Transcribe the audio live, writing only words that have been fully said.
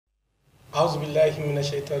أعوذ بالله من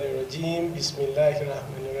الشيطان الرجيم بسم الله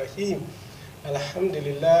الرحمن الرحيم الحمد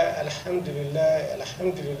لله الحمد لله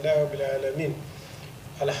الحمد لله رب العالمين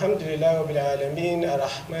الحمد لله رب العالمين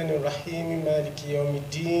الرحمن الرحيم مالك يوم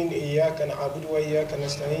الدين إياك نعبد وإياك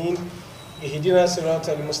نستعين اهدنا الصراط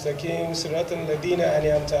المستقيم صراط الذين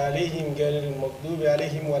أنعمت عليهم غير المغضوب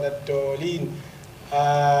عليهم ولا الضالين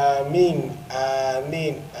آمين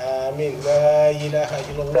آمين آمين لا إله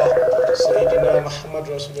إلا الله سيدنا محمد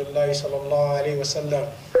رسول الله صلى الله عليه وسلم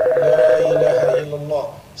لا إله إلا الله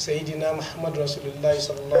سيدنا محمد رسول الله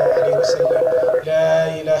صلى الله عليه وسلم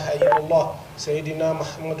لا إله إلا الله سيدنا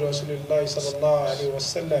محمد رسول الله صلى الله عليه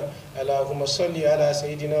وسلم اللهم صل على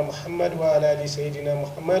سيدنا محمد وعلى آل سيدنا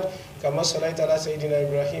محمد كما صليت على سيدنا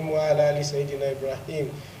إبراهيم وعلى آل سيدنا إبراهيم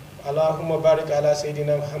اللهم بارك على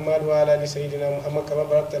سيدنا محمد وعلى ال سيدنا محمد كما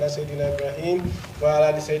باركت على سيدنا ابراهيم وعلى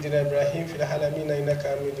ال سيدنا ابراهيم في العالمين انك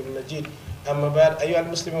حميد مجيد. اما بعد ايها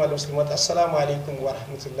المسلمون والمسلمات السلام عليكم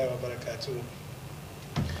ورحمه الله وبركاته.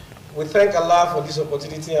 We thank Allah for this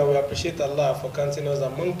opportunity and we appreciate Allah for counting us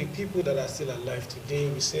among the people that are still alive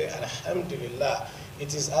today. We say Alhamdulillah.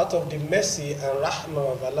 It is out of the mercy and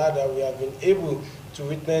rahmah of Allah that we have been able to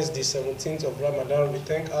witness the 17th of Ramadan. We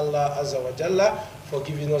thank Allah Azza wa Jalla for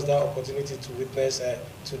giving us that opportunity to witness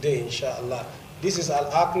today, inshallah. This is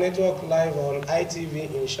Al-Haq Network live on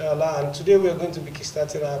ITV, inshallah, and today we are going to be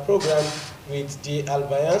starting our program with the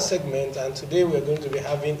Al-Bayaan segment, and today we are going to be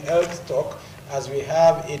having health talk as we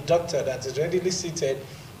have a doctor that is readily seated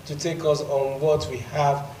to take us on what we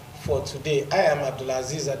have for today. I am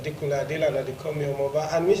Abdulaziz Adekula Adela Nadikomi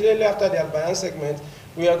Omoba, and immediately after the Al-Bayaan segment,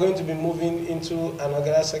 we are going to be moving into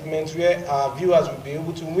another segment where our viewers will be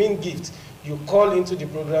able to win gifts. You call into the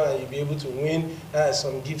program and you'll be able to win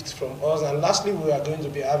some gifts from us. And lastly, we are going to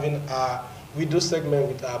be having our widow segment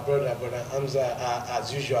with our brother Hamza,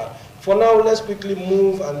 as usual. For now, let's quickly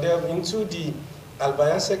move and delve into the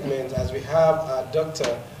Al-Bayaan segment as we have our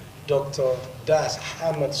Dr. Das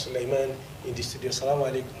Ahmad Suleiman in the studio.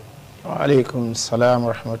 Assalamu alaikum. Wa alaikum salam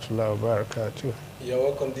wa rahmatullahi wa barakatuh. You're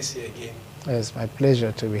welcome this year again. It's my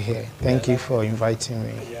pleasure to be here. Thank you for inviting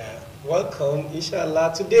me. Yeah, welcome,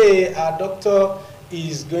 inshallah. Today, our doctor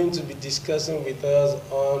is going to be discussing with us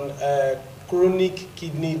on chronic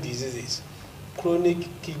kidney diseases. Chronic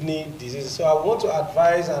kidney diseases. So I want to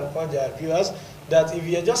advise and urge our viewers that if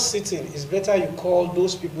you're just sitting, it's better you call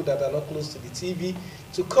those people that are not close to the TV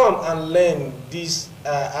to come and learn this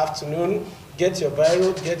afternoon. Get your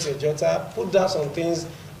biro, get your jotter, put down some things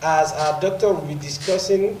as our doctor will be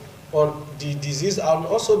discussing on the disease and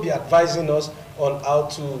also be advising us on how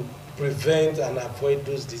to prevent and avoid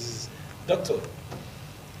those diseases. Doctor,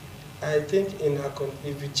 I think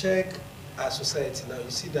if you check our society now, you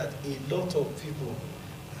see that a lot of people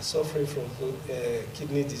are suffering from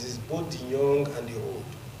kidney disease, both the young and the old.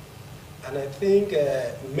 And I think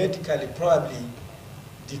medically, probably,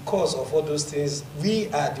 the cause of all those things, we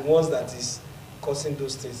are the ones that is causing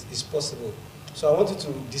those things, is possible. So I wanted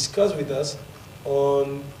to discuss with us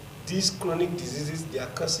on these chronic diseases, their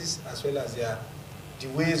causes, as well as the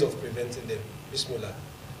ways of preventing them. Bismillah.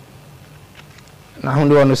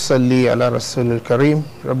 نحمد ونصلي على رسول الكريم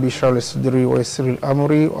ربي اشرح لي صدري ويسر لي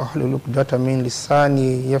امري واحلل عقدة من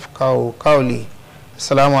لساني يفقهوا قولي.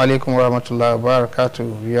 Assalamu alaikum wa rahmatullahi wa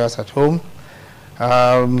barakatuh, viewers at home.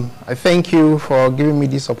 I thank you for giving me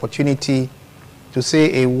this opportunity to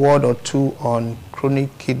say a word or two on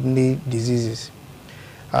chronic kidney diseases.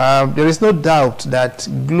 There is no doubt that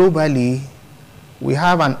globally we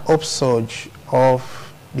have an upsurge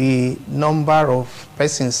of the number of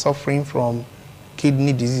persons suffering from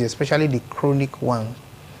kidney disease, especially the chronic one.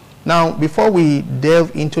 Now, before we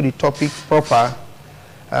delve into the topic proper,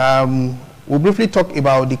 we'll briefly talk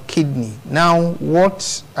about the kidney. Now,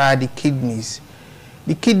 what are the kidneys?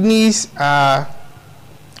 The kidneys are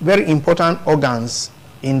very important organs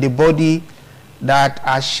in the body that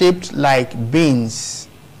are shaped like beans,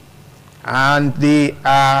 and they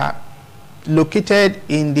are located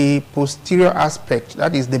in the posterior aspect,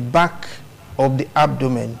 that is the back of the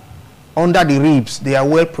abdomen, under the ribs. They are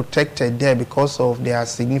well protected there because of their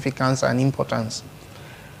significance and importance.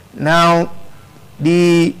 Now,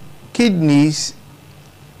 the kidneys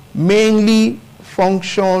mainly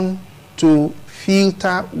function to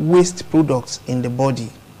filter waste products in the body.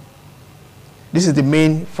 This is the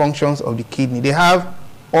main functions of the kidney. They have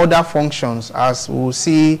other functions, as we'll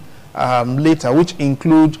see later, which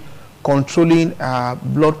include controlling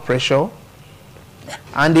blood pressure,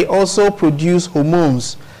 and they also produce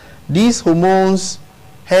hormones. These hormones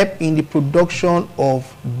help in the production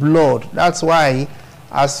of blood. That's why,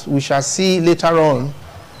 as we shall see later on,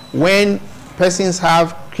 when persons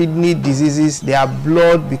have kidney diseases, their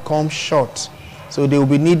blood becomes short. So they will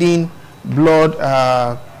be needing blood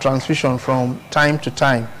transfusion from time to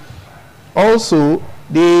time. Also,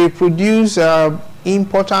 they produce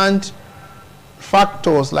important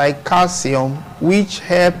factors like calcium, which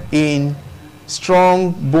help in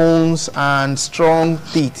strong bones and strong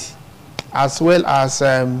teeth, as well as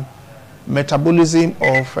metabolism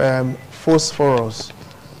of phosphorus.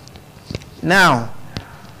 Now,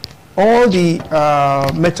 all the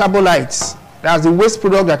metabolites, that's the waste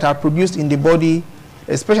products that are produced in the body,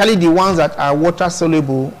 especially the ones that are water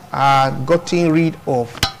soluble, are gotten rid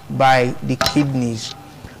of by the kidneys.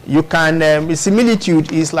 You can, a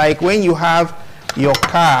similitude is like when you have your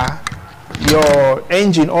car, your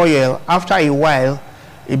engine oil, after a while,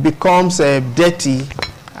 it becomes dirty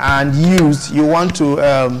and used. You want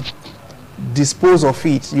to dispose of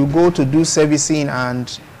it. You go to do servicing and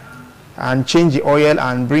change the oil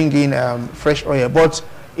and bring in fresh oil. But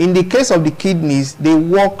in the case of the kidneys, they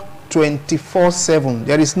work 24/7.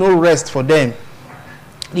 There is no rest for them.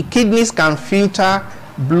 The kidneys can filter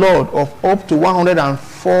blood of up to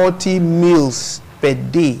 140 mils per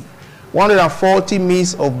day. 140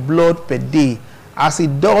 mils of blood per day. As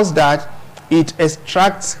it does that, it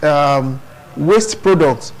extracts waste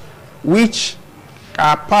products which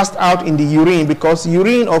are passed out in the urine, because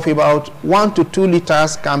urine of about 1 to 2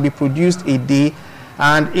 liters can be produced a day,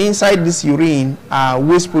 and inside this urine are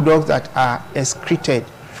waste products that are excreted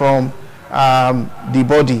from the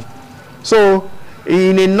body. So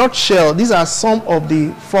in a nutshell, these are some of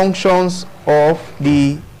the functions of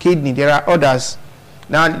the kidney. There are others.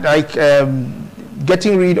 Now, like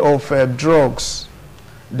getting rid of drugs.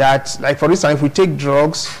 That, like for instance, if we take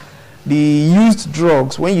drugs, the used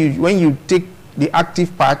drugs, when you take the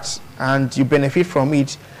active parts and you benefit from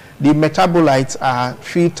it, the metabolites are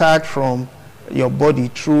filtered from your body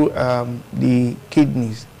through the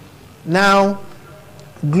kidneys. Now,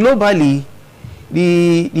 globally,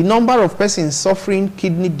 the number of persons suffering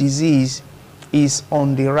kidney disease is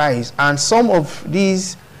on the rise, and some of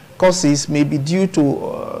these causes may be due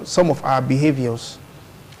to some of our behaviors.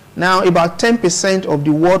 Now, about 10% of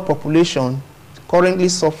the world population currently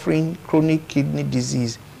suffering chronic kidney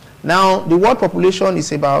disease. Now, the world population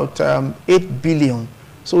is about 8 billion.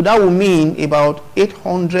 So that will mean about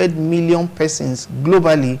 800 million persons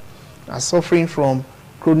globally are suffering from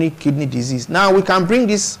chronic kidney disease. Now, we can bring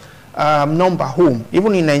this number home.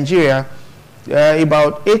 Even in Nigeria,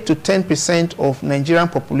 about 8 to 10% of Nigerian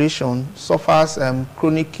population suffers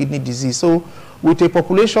chronic kidney disease. So with a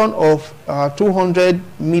population of 200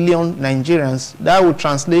 million Nigerians, that would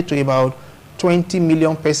translate to about 20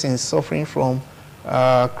 million persons suffering from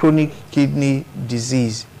chronic kidney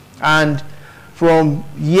disease. And from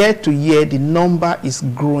year to year, the number is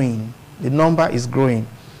growing. The number is growing.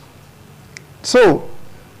 So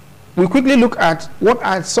we quickly look at what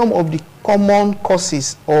are some of the common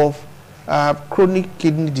causes of chronic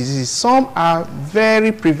kidney disease. Some are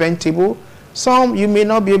very preventable. Some you may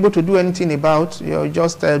not be able to do anything about. You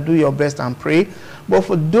just do your best and pray. But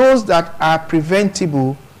for those that are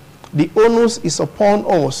preventable, the onus is upon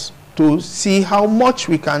us to see how much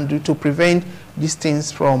we can do to prevent these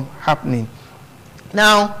things from happening.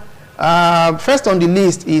 Now, first on the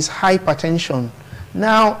list is hypertension.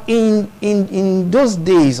 Now, in those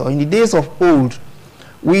days, or in the days of old,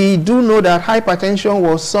 we do know that hypertension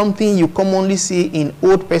was something you commonly see in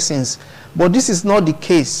old persons. But this is not the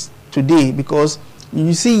case today, because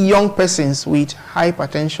you see young persons with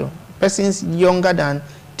hypertension, persons younger than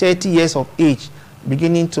 30 years of age,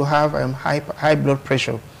 beginning to have high blood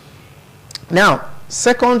pressure. Now,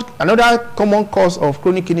 second, another common cause of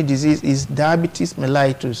chronic kidney disease is diabetes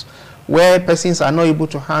mellitus, where persons are not able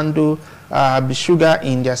to handle the sugar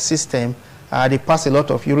in their system. They pass a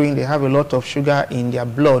lot of urine, they have a lot of sugar in their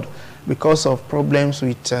blood because of problems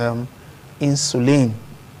with insulin.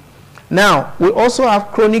 Now, we also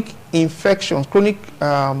have chronic infections, chronic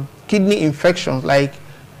kidney infections like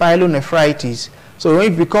pyelonephritis. So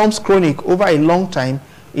when it becomes chronic over a long time,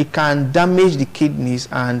 it can damage the kidneys,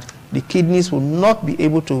 and the kidneys will not be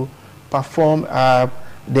able to perform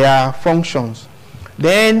their functions.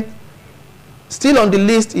 Then, still on the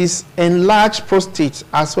list is enlarged prostate,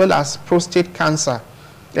 as well as prostate cancer.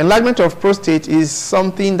 Enlargement of prostate is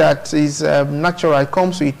something that is natural. It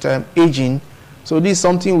comes with aging. So this is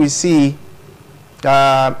something we see in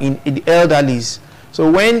the elderlies. So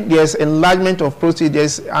when there's enlargement of prostate,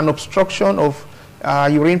 there's an obstruction of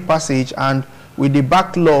urine passage, and with the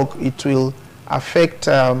backlog, it will affect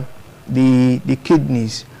the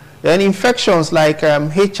kidneys. Then infections like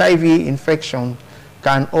HIV infection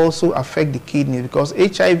can also affect the kidney, because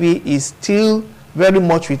HIV is still very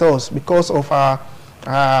much with us because of our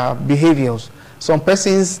behaviors. Some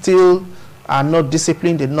persons still are not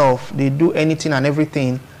disciplined enough. They do anything and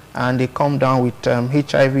everything, and they come down with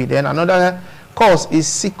HIV. Then another cause is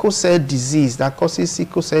sickle cell disease that causes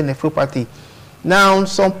sickle cell nephropathy. Now,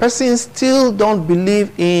 some persons still don't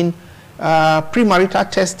believe in premarital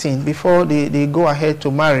testing before they go ahead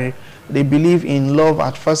to marry. They believe in love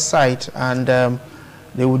at first sight, and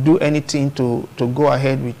they will do anything to go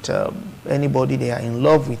ahead with anybody they are in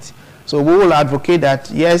love with. So we will advocate that,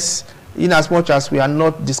 yes, in as much as we are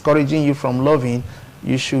not discouraging you from loving,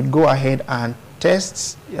 you should go ahead and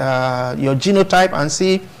test your genotype and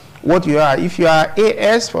see what you are. If you are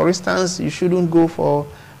AS, for instance, you shouldn't go for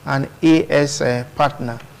an AS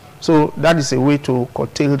partner. So that is a way to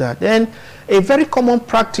curtail that. Then a very common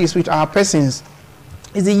practice with our persons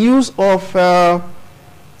is the use of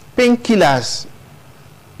painkillers.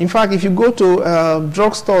 In fact, if you go to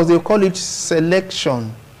drugstores, they call it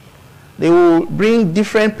selection. They will bring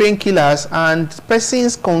different painkillers, and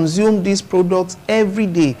persons consume these products every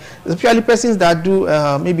day, especially persons that do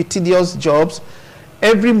maybe tedious jobs.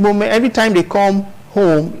 Every moment, every time they come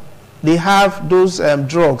home, they have those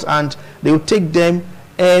drugs, and they will take them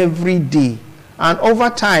every day. And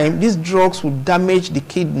over time, these drugs will damage the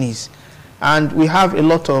kidneys, and we have a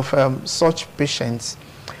lot of such patients.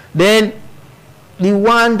 Then the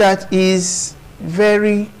one that is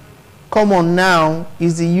very common now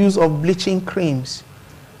is the use of bleaching creams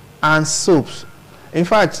and soaps. In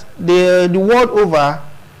fact, the world over,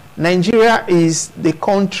 Nigeria is the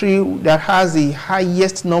country that has the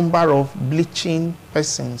highest number of bleaching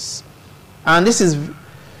persons. And this is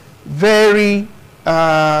very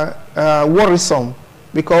worrisome,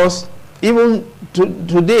 because even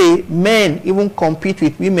today, men even compete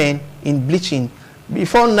with women in bleaching.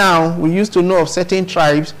 Before now, we used to know of certain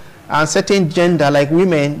tribes and certain gender, like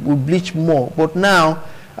women, will bleach more. But now,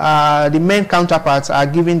 the men counterparts are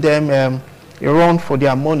giving them a run for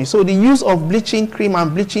their money. So the use of bleaching cream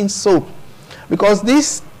and bleaching soap, because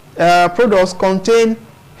these products contain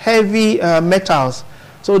heavy metals.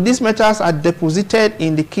 So these metals are deposited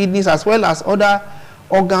in the kidneys as well as other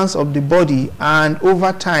organs of the body, and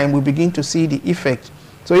over time we begin to see the effect.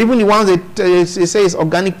 So even the ones that it says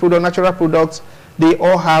organic product, natural products, they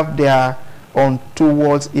all have their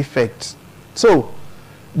untoward effects. So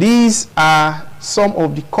these are some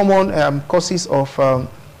of the common causes of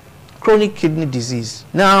chronic kidney disease.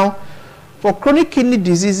 Now, for chronic kidney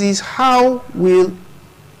diseases, how will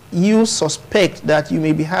you suspect that you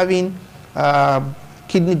may be having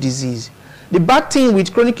kidney disease? The bad thing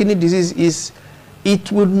with chronic kidney disease is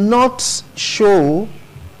it will not show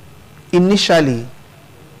initially.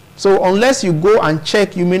 So unless you go and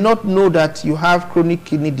check, you may not know that you have chronic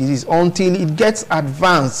kidney disease until it gets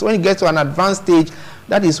advanced. When it gets to an advanced stage,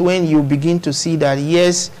 that is when you begin to see that,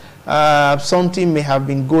 yes, something may have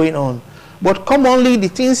been going on. But commonly, the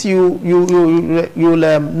things you'll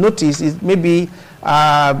notice is maybe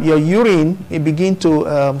your urine may begin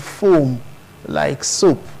to foam like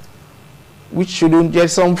soap, which shouldn't.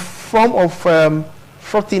 There's some form of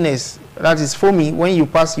frothiness that is foamy when you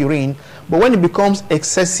pass urine, but when it becomes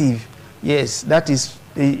excessive, yes, that is,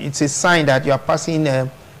 it's a sign that you are passing a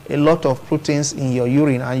lot of proteins in your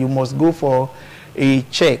urine, and you must go for a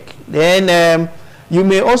check. Then you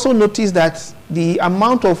may also notice that the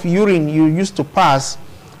amount of urine you used to pass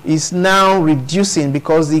is now reducing,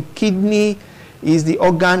 because the kidney is the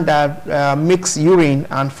organ that makes urine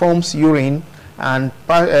and forms urine and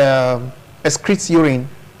excretes urine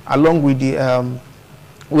along with the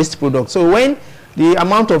waste product. So when the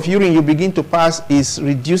amount of urine you begin to pass is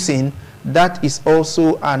reducing, that is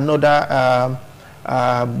also another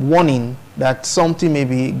warning that something may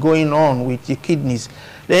be going on with your kidneys.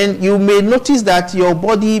 Then you may notice that your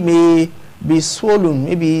body may be swollen,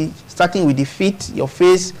 maybe starting with the feet, your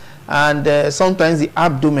face, and sometimes the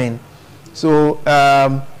abdomen. So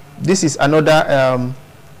this is another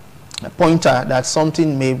pointer that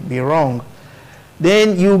something may be wrong.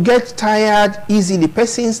 Then you get tired easily.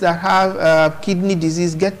 Persons that have kidney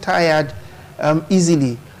disease get tired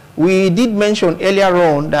easily. We did mention earlier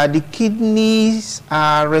on that the kidneys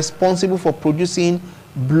are responsible for producing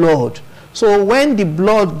blood. So when the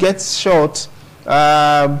blood gets short,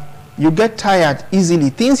 you get tired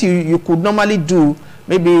easily. Things you could normally do,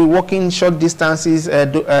 maybe walking short distances,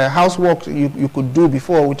 housework you could do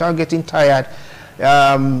before without getting tired,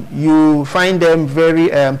 you find them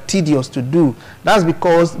very tedious to do. That's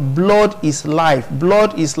because blood is life.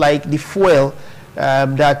 Blood is like the fuel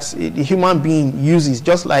that the human being uses.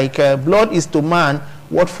 Just like blood is to man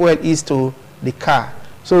what fuel is to the car.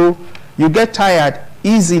 So you get tired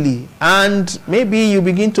easily, and maybe you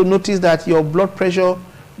begin to notice that your blood pressure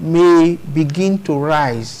may begin to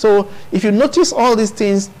rise. So if you notice all these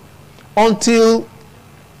things, until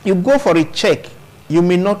you go for a check, you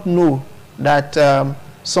may not know that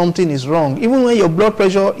something is wrong. Even when your blood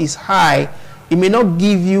pressure is high, it may not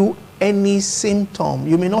give you any symptom.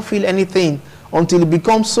 You may not feel anything until it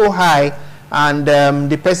becomes so high, and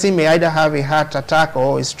the person may either have a heart attack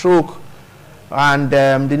or a stroke, and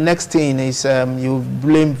the next thing is you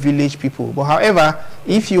blame village people. But however,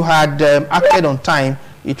 if you had acted on time,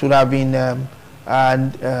 it would have been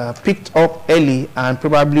picked up early and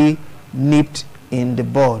probably nipped in the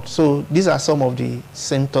bud. So these are some of the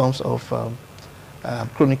symptoms of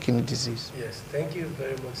chronic kidney disease. Yes, thank you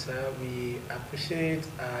very much, sir. We appreciate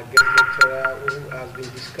our guest lecturer who has been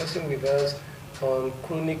discussing with us on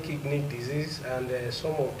chronic kidney disease and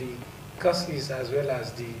some of the causes as well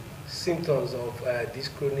as the symptoms of these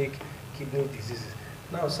chronic kidney diseases.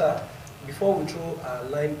 Now, sir, before we throw our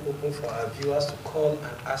line open for our viewers to call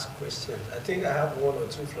and ask questions, I think I have one or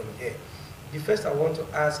two from here. The first I want to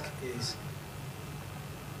ask is,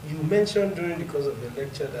 you mentioned during the course of the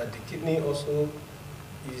lecture that the kidney also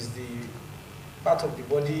is the part of the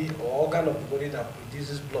body or organ of the body that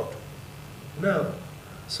produces blood. Now,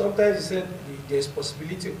 sometimes you said there's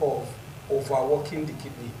possibility of overworking the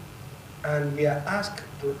kidney, and we are asked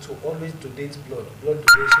to always donate blood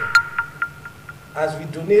donation. As we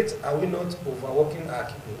donate, are we not overworking our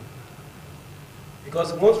kidney?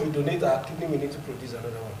 Because once we donate our kidney, we need to produce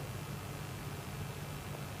another one.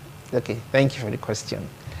 Okay, thank you for the question.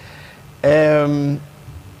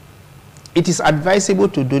 It is advisable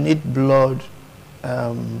to donate blood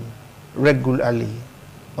regularly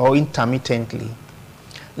or intermittently.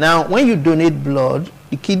 Now, when you donate blood,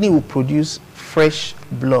 the kidney will produce fresh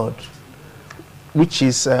blood, which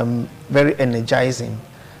is very energizing.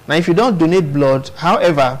 Now, if you don't donate blood,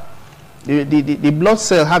 however, the blood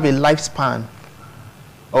cells have a lifespan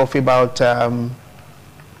of about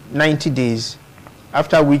 90 days,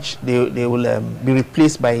 after which they will be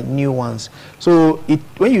replaced by new ones. So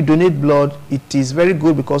when you donate blood, it is very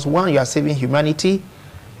good because, one, you are saving humanity,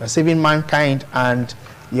 you are saving mankind, and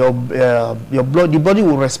the body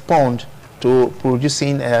will respond to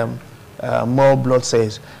producing more blood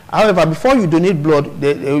cells. However, before you donate blood,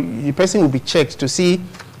 the person will be checked to see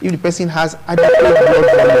if the person has adequate blood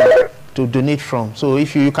volume to donate from. So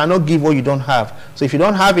if you cannot give what you don't have. So if you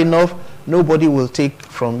don't have enough, nobody will take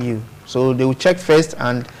from you. So they will check first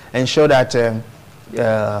and ensure that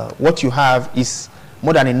what you have is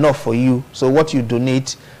more than enough for you. So what you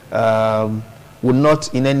donate will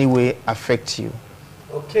not in any way affect you.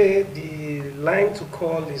 Okay, the line to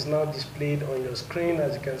call is now displayed on your screen.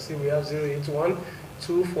 As you can see, we have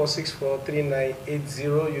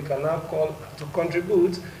 081-2464-3980. You can now call to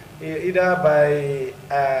contribute either by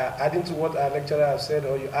adding to what our lecturer has said,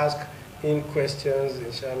 or you ask in questions.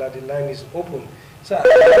 Inshallah, the line is open. So,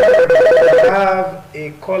 we have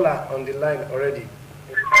a caller on the line already.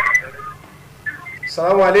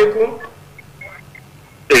 Assalamu alaikum.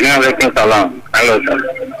 Hello, sir.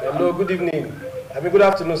 Hello, good evening. I mean, good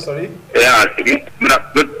afternoon, sorry. Yeah,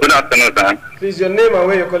 good afternoon, sir. Please, your name and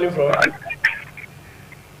where you're calling from?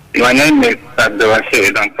 My name is Abdul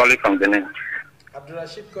Rashid. I'm calling from Benin. Abdul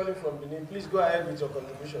Rashid calling from Benin. Please go ahead with your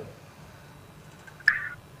contribution.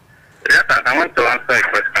 Yes, sir. I want to answer a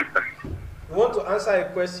question, sir. You want to answer a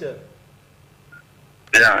question?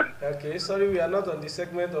 Yeah. Okay, sorry, we are not on the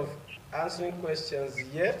segment of answering questions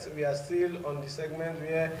yet. We are still on the segment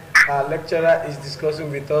where our lecturer is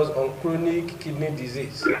discussing with us on chronic kidney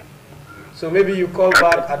disease. So maybe you call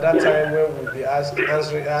back at that time when we'll be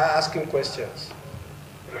asking questions.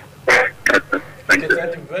 Okay,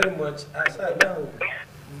 thank you very much. Aside now,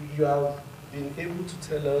 you have been able to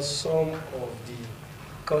tell us some of the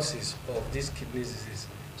causes of this kidney disease.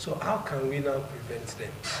 So how can we now prevent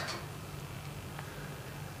them?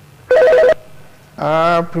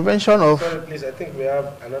 Prevention of... Sorry, please, I think we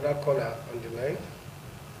have another caller on the line.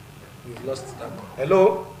 We've lost that call.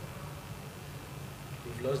 Hello?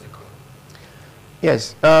 We've lost the call.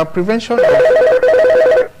 Yes, prevention of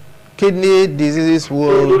kidney diseases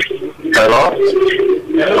will... Hello?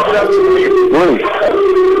 Hello, good afternoon.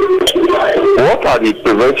 What are the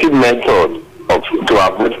preventive methods to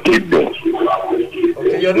avoid kidney?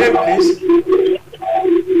 Okay, your name, please.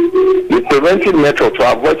 The preventive method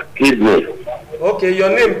to avoid kidney. Okay, your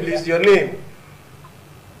name, please, your name.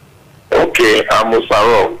 Okay, I'm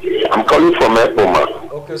Osaro. I'm calling from Epoma.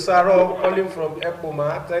 Okay, Saro, calling from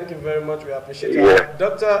Epoma. Thank you very much. We appreciate it. Yeah.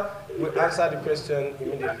 Doctor will answer the question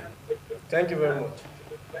immediately. Thank you very much.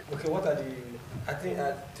 Okay, what are the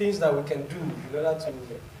things that we can do in order to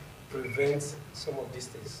prevent some of these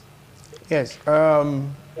things? Yes.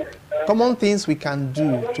 Common things we can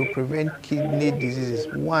do to prevent kidney diseases.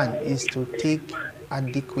 One is to take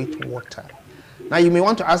adequate water. Now, you may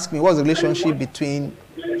want to ask me, what's the relationship between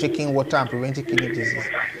taking water and preventing kidney disease?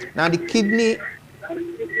 Now, the kidney,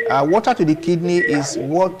 water to the kidney is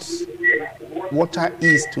what water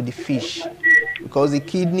is to the fish, because the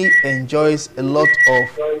kidney enjoys a lot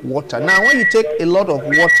of water. Now, when you take a lot of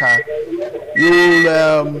water,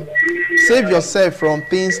 you'll save yourself from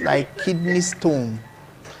things like kidney stone.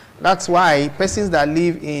 That's why persons that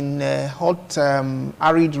live in hot,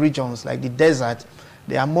 arid regions like the desert,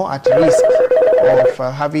 they are more at risk of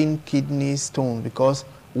having kidney stone, because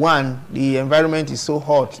one, the environment is so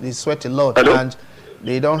hot, they sweat a lot. Hello? And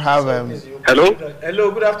they don't have... Hello?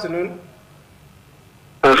 Hello, good afternoon.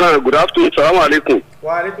 Good afternoon. Assalamu alaikum.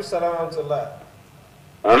 Wa alaikum salam wa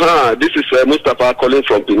rahmatullah. This is Mustafa calling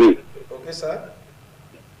from Benin. Okay, sir.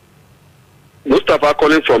 Mustafa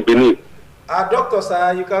calling from Benin. Doctor,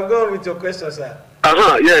 sir, you can go on with your question, sir.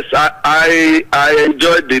 Yes, I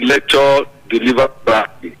enjoyed the lecture delivered by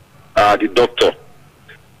the doctor.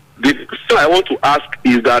 The question I want to ask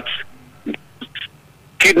is that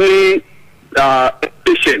kidney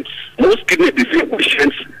patients, most kidney disease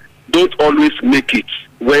patients don't always make it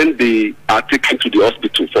when they are taken to the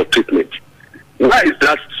hospital for treatment. Why is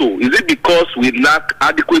that so? Is it because we lack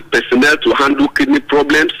adequate personnel to handle kidney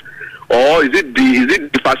problems? Or is it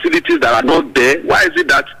the facilities that are not there? Why is it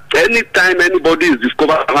that anytime anybody is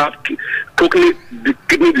discovered to have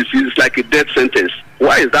kidney disease, it's like a death sentence?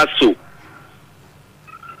 Why is that so?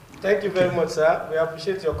 Thank you very much, sir. We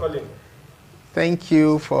appreciate your calling. Thank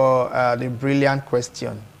you for the brilliant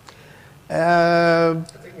question. I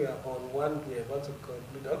think we are on one. We are about to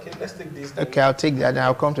conclude. Okay, let's take this. Okay, I'll take that, and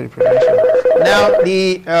I'll come to the prevention. Now,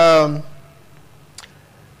 the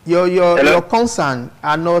your concern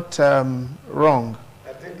are not wrong.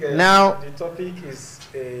 I think now the topic is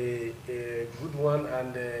a good one,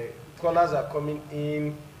 and callers are coming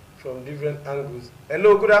in from different angles.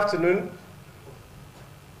 Hello, good afternoon.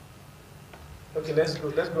 Okay, let's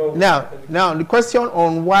go. Now the question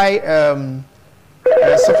on why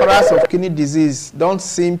sufferers of kidney disease don't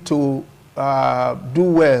seem to do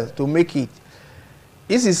well to make it.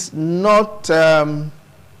 This is not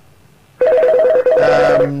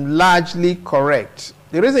largely correct.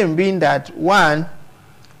 The reason being that, one,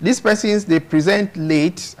 these persons, they present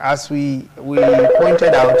late, as we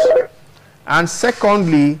pointed out, and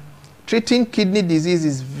secondly, treating kidney disease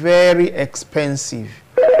is very expensive,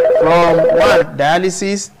 from one,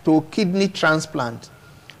 dialysis to kidney transplant.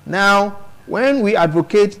 Now, when we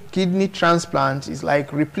advocate kidney transplant, it's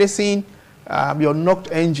like replacing your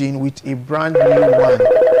knocked engine with a brand new one.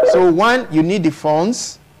 So one, you need the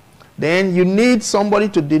funds. Then you need somebody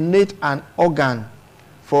to donate an organ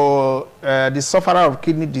for the sufferer of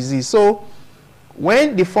kidney disease. So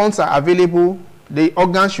when the funds are available, the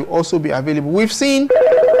organs should also be available. We've seen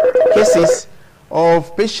cases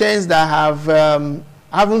of patients that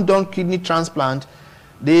haven't done kidney transplant.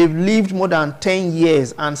 They've lived more than 10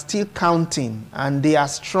 years and still counting, and they are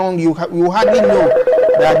strong. You hardly know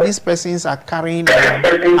that these persons are carrying an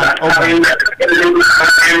organ.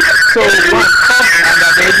 So one,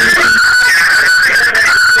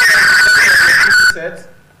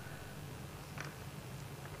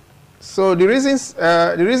 so the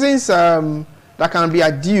reasons that can be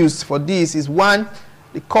adduced for this is, one,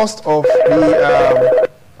 the cost of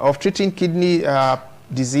of treating kidney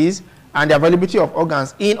disease and the availability of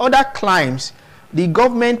organs. In other climes, the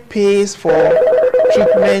government pays for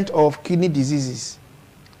treatment of kidney diseases,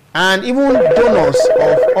 and even donors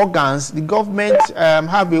of organs, the government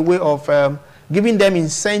have a way of giving them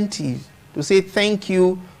incentive to say thank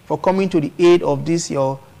you for coming to the aid of this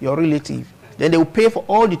your relative. Then they will pay for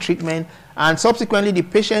all the treatment, and subsequently the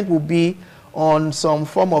patient will be on some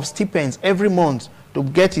form of stipends every month to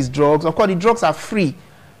get his drugs. Of course, the drugs are free.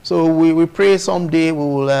 So we pray someday we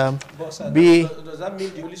will be... Does that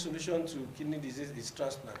mean the only solution to kidney disease is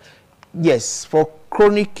transplant? Yes, for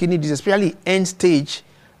chronic kidney disease, especially end stage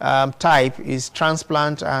type, is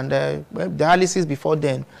transplant and dialysis before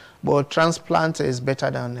then. But transplant is better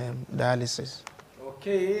than dialysis.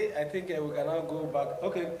 Okay, I think we can now go back.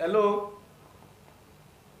 Okay, hello.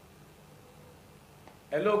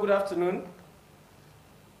 Hello, good afternoon.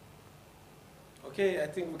 Okay, I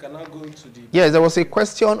think we can now go to the... Yes, there was a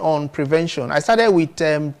question on prevention. I started with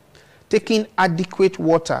taking adequate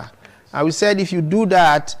water. And we said if you do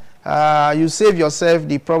that, you save yourself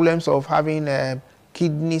the problems of having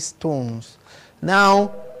kidney stones.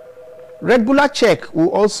 Now, regular check will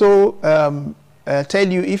also tell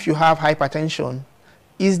you if you have hypertension.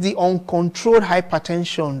 is the uncontrolled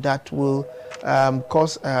hypertension that will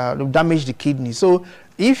cause damage the kidney. So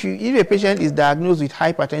if a patient is diagnosed with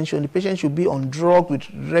hypertension, the patient should be on drugs with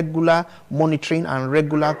regular monitoring and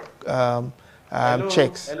regular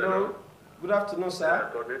checks. Hello. Good afternoon,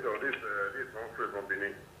 sir. This is Humphrey from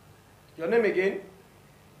Benin. Your name again?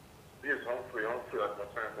 This is Humphrey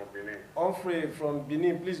from Benin. Humphrey from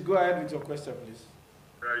Benin. Please go ahead with your question, please.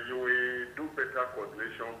 You will do better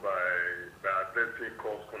coordination by addressing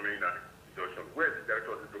calls coming in at institution. Where is the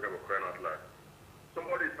director of the program of crying out loud?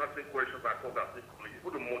 Somebody is asking questions that come that coming. You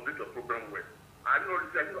put the moderate your program well. I don't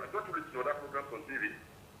listen to other programs on TV.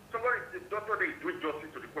 Somebody, the doctor is doing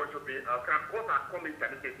justice to the question being asked. Calls are coming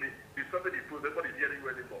immediately. There's something they told, nobody is hearing you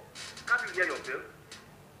anymore. Can't you hear yourself?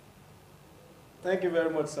 Thank you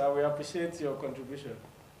very much, sir. We appreciate your contribution.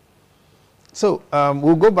 So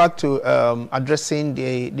we'll go back to addressing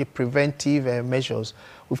the preventive measures.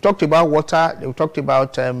 We've talked about water. We've talked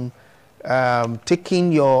about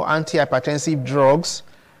taking your antihypertensive drugs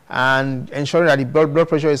and ensuring that the blood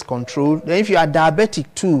pressure is controlled. Then if you are diabetic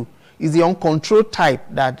too, it's the uncontrolled type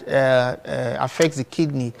that affects the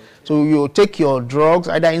kidney. So you take your drugs,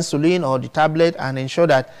 either insulin or the tablet, and ensure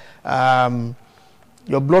that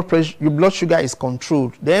your blood pressure, your blood sugar is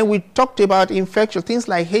controlled. Then we talked about infection, things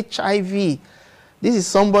like HIV. This is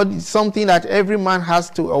something that every man has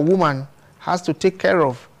to, a woman has to take care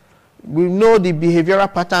of. We know the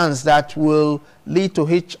behavioral patterns that will lead to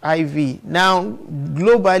HIV. Now,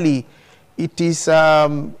 globally, it is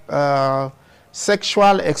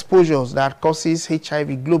sexual exposures that causes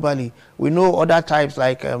HIV globally. We know other types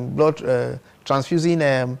like blood transfusing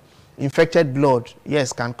infected blood,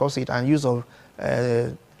 yes, can cause it, and use of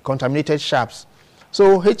contaminated sharps.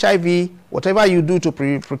 So HIV, whatever you do to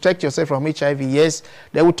protect yourself from HIV, yes.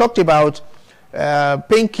 Then we talked about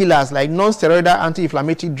painkillers like non-steroidal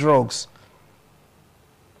anti-inflammatory drugs.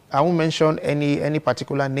 I won't mention any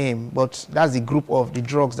particular name, but that's the group of the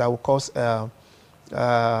drugs that will cause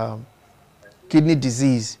kidney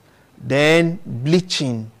disease. Then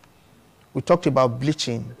bleaching. We talked about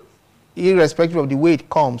bleaching. Irrespective of the way it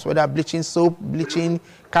comes, whether bleaching soap, bleaching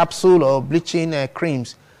capsule, or bleaching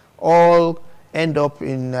creams, all end up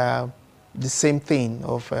in the same thing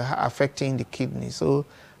of affecting the kidney. So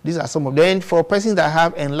these are some of them. Then for persons that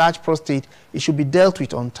have enlarged prostate, it should be dealt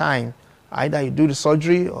with on time. Either you do the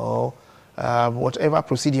surgery or whatever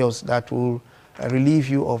procedures that will relieve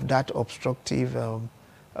you of that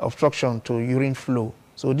obstruction to urine flow.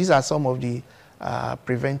 So these are some of the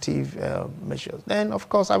preventive measures. Then, of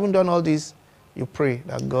course, having done all this, you pray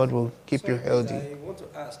that God will keep you healthy. I want to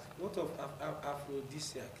ask, what of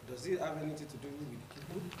aphrodisiac? Does it have anything to do with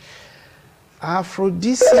kidney?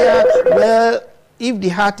 Aphrodisiac, well, if the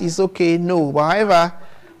heart is okay, no. But however,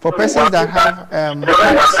 for persons that have heart problems.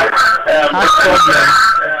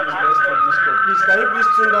 Please, can you please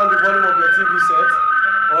tune down the volume of your TV set,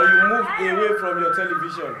 or you move away from your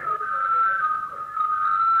television?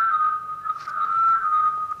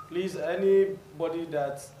 Please, anybody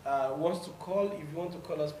that wants to call, if you want to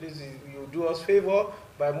call us, please, you do us favor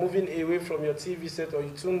by moving away from your TV set, or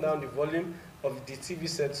you tune down the volume of the TV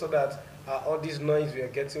set so that all this noise we are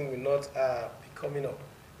getting will not be coming up.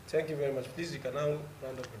 Thank you very much. Please, you can now round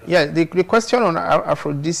up with that. Yeah, the question on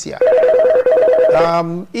aphrodisiac.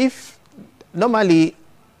 If normally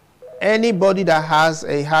anybody that has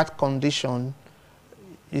a heart condition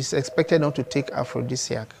is expected not to take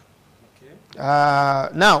aphrodisiac.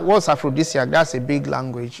 Now, what's aphrodisiac? That's a big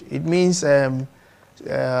language. It means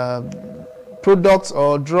products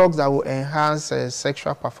or drugs that will enhance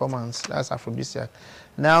sexual performance. That's aphrodisiac.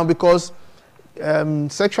 Now, because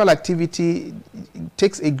sexual activity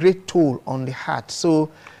takes a great toll on the heart,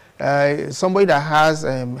 so somebody that has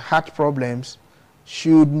heart problems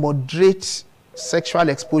should moderate sexual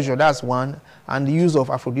exposure. That's one, and the use of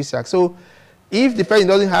aphrodisiac. So if the person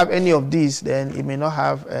doesn't have any of these, then it may not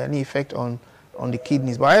have any effect on the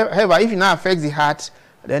kidneys. But however, if it now affects the heart,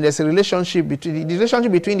 then there's a relationship between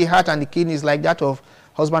the heart and the kidneys, like that of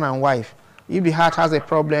husband and wife. If the heart has a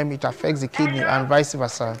problem, it affects the kidney, and vice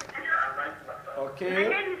versa. Okay. My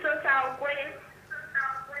name is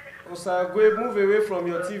Osagwe, move away from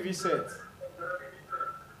your TV set.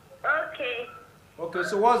 Okay. Okay,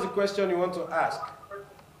 so what's the question you want to ask?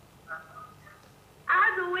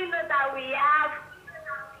 How do we know that we have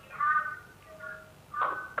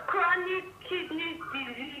chronic kidney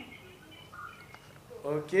disease?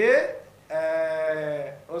 Okay.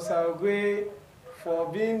 Osagwe,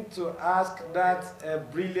 for being to ask that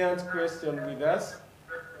brilliant question with us.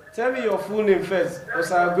 Tell me your full name first.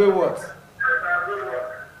 Osagwe what?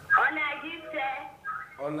 Onahise.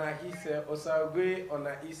 Onahise. Osagwe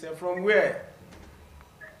Onahise. From where?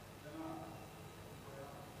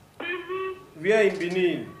 Where in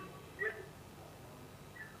Benin?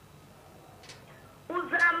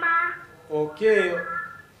 Uzama. Okay.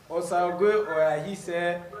 Osagwe, or he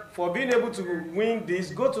said, for being able to win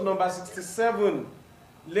this, go to number 67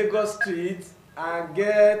 Lagos Street and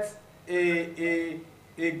get a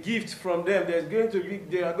gift from them. They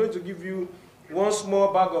are going to give you one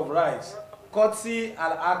small bag of rice, courtesy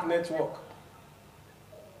Al-Bayaan Network.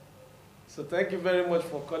 So thank you very much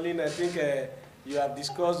for calling. I think you have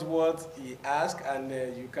discussed what he asked, and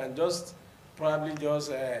you can just probably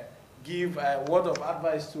just give a word of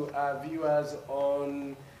advice to our viewers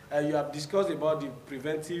on. You have discussed about the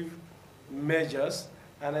preventive measures,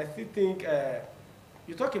 and I think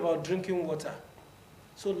you talk about drinking water.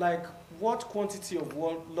 So, like, what quantity of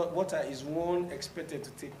water is one expected to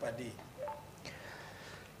take per day?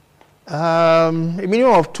 A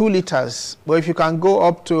minimum of 2 liters, but if you can go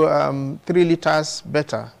up to 3 liters,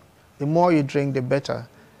 better. The more you drink, the better.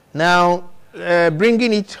 Now,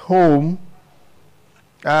 bringing it home,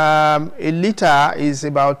 a liter is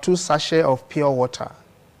about 2 sachets of pure water.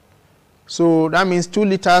 So that means 2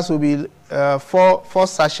 liters will be 4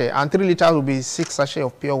 sachets, and 3 liters will be 6 sachets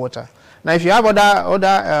of pure water. Now, if you have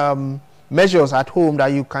other measures at home that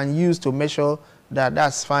you can use to measure that,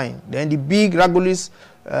 that's fine. Then the big Regulus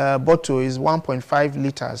bottle is 1.5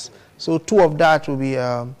 liters. So 2 of that will be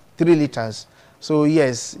 3 liters. So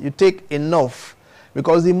yes, you take enough,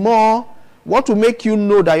 because the more, what will make you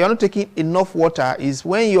know that you're not taking enough water is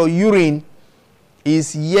when your urine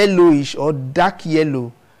is yellowish or dark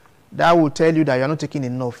yellow. That will tell you that you're not taking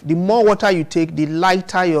enough. The more water you take, the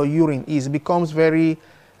lighter your urine is. It becomes very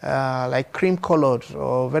like cream colored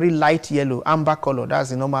or very light yellow, amber color.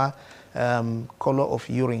 That's the normal color of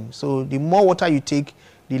urine. So the more water you take,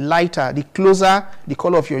 the lighter, the closer the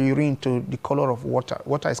color of your urine to the color of water.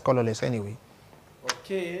 Water is colorless anyway.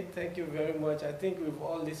 Okay, thank you very much. I think we've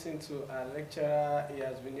all listened to our lecturer. He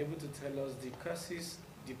has been able to tell us the causes,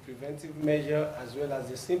 the preventive measure, as well as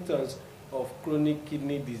the symptoms of chronic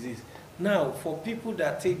kidney disease. Now, for people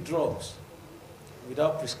that take drugs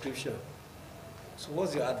without prescription, so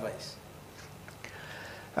what's your advice?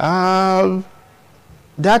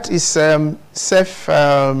 That is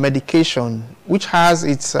self-medication, which has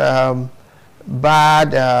its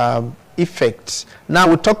bad effects. Now,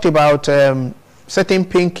 we talked about certain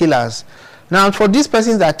painkillers. Now, for these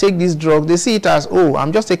persons that take this drug, they see it as, oh,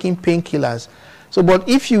 I'm just taking painkillers. So, but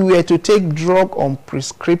if you were to take drug on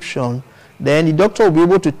prescription, then the doctor will be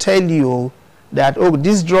able to tell you that, oh,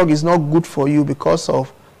 this drug is not good for you because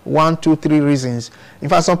of 1, 2, 3 reasons. In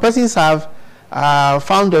fact, some persons have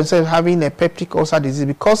found themselves having a peptic ulcer disease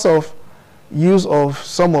because of use of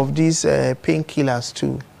some of these painkillers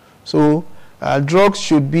too. So drugs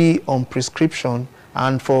should be on prescription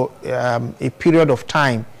and for a period of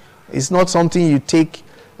time. It's not something you take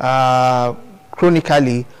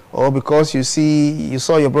chronically, or because you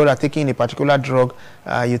saw your brother taking a particular drug,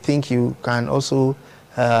 you think you can also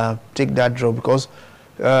take that drug, because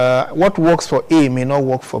what works for A may not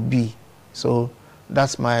work for B. So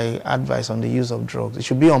that's my advice on the use of drugs. It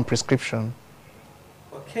should be on prescription.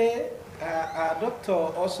 Okay. Our doctor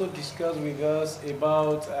also discussed with us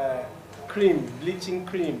about cream, bleaching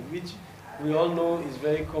cream, which we all know is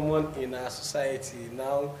very common in our society.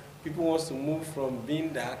 Now, people want to move from being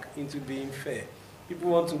dark into being fair. People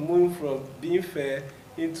want to move from being fair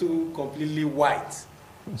into completely white.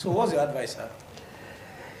 So what's your advice, sir?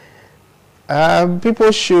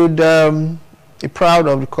 People should be proud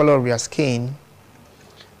of the color of their skin.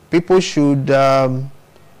 People should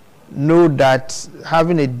know that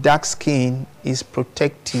having a dark skin is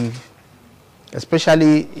protective,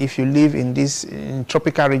 especially if you live in this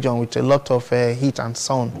tropical region with a lot of heat and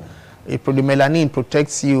sun. The melanin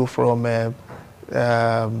protects you from the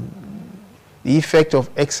effect of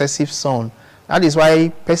excessive sun. That is why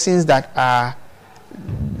persons that are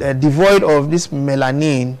devoid of this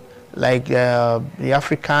melanin, like the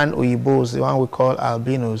African Oyibos, the one we call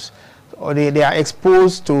albinos, or they are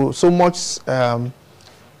exposed to so much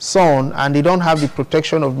sun, and they don't have the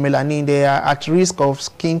protection of melanin. They are at risk of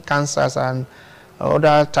skin cancers and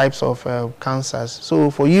other types of cancers. So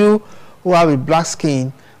for you who have a black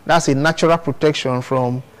skin, that's a natural protection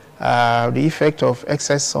from the effect of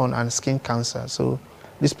excess sun and skin cancer. So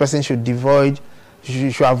this person should avoid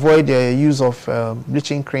the use of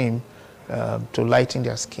bleaching cream to lighten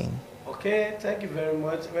their skin. Okay, thank you very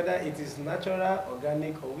much. Whether it is natural,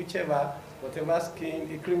 organic, or whatever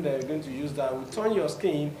skin cream that you're going to use that will turn your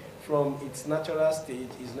skin from its natural stage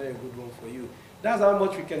is not a good one for you. That's how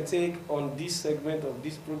much we can take on this segment of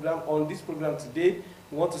this program. On this program today,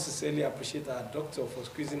 we want to sincerely appreciate our doctor for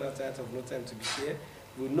squeezing out time of no time to be here.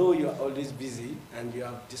 We know you are always busy and you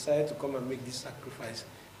have decided to come and make this sacrifice.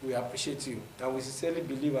 We appreciate you, and we sincerely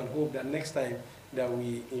believe and hope that next time that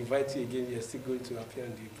we invite you again, you're still going to appear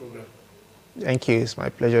on the program. Thank you. It's my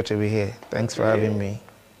pleasure to be here. Thanks for having me.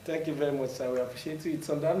 Thank you very much, sir. We appreciate you. It's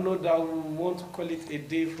on that note that we want to call it a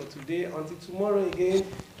day for today. Until tomorrow again,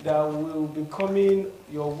 that will be coming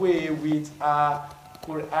your way with our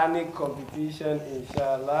Quranic competition,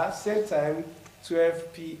 inshallah. Same time,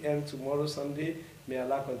 12 p.m. tomorrow, Sunday. May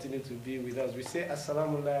Allah continue to be with us. We say,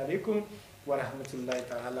 Assalamu alaikum wa rahmatullahi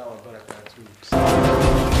ta'ala wa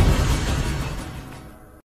barakatuh.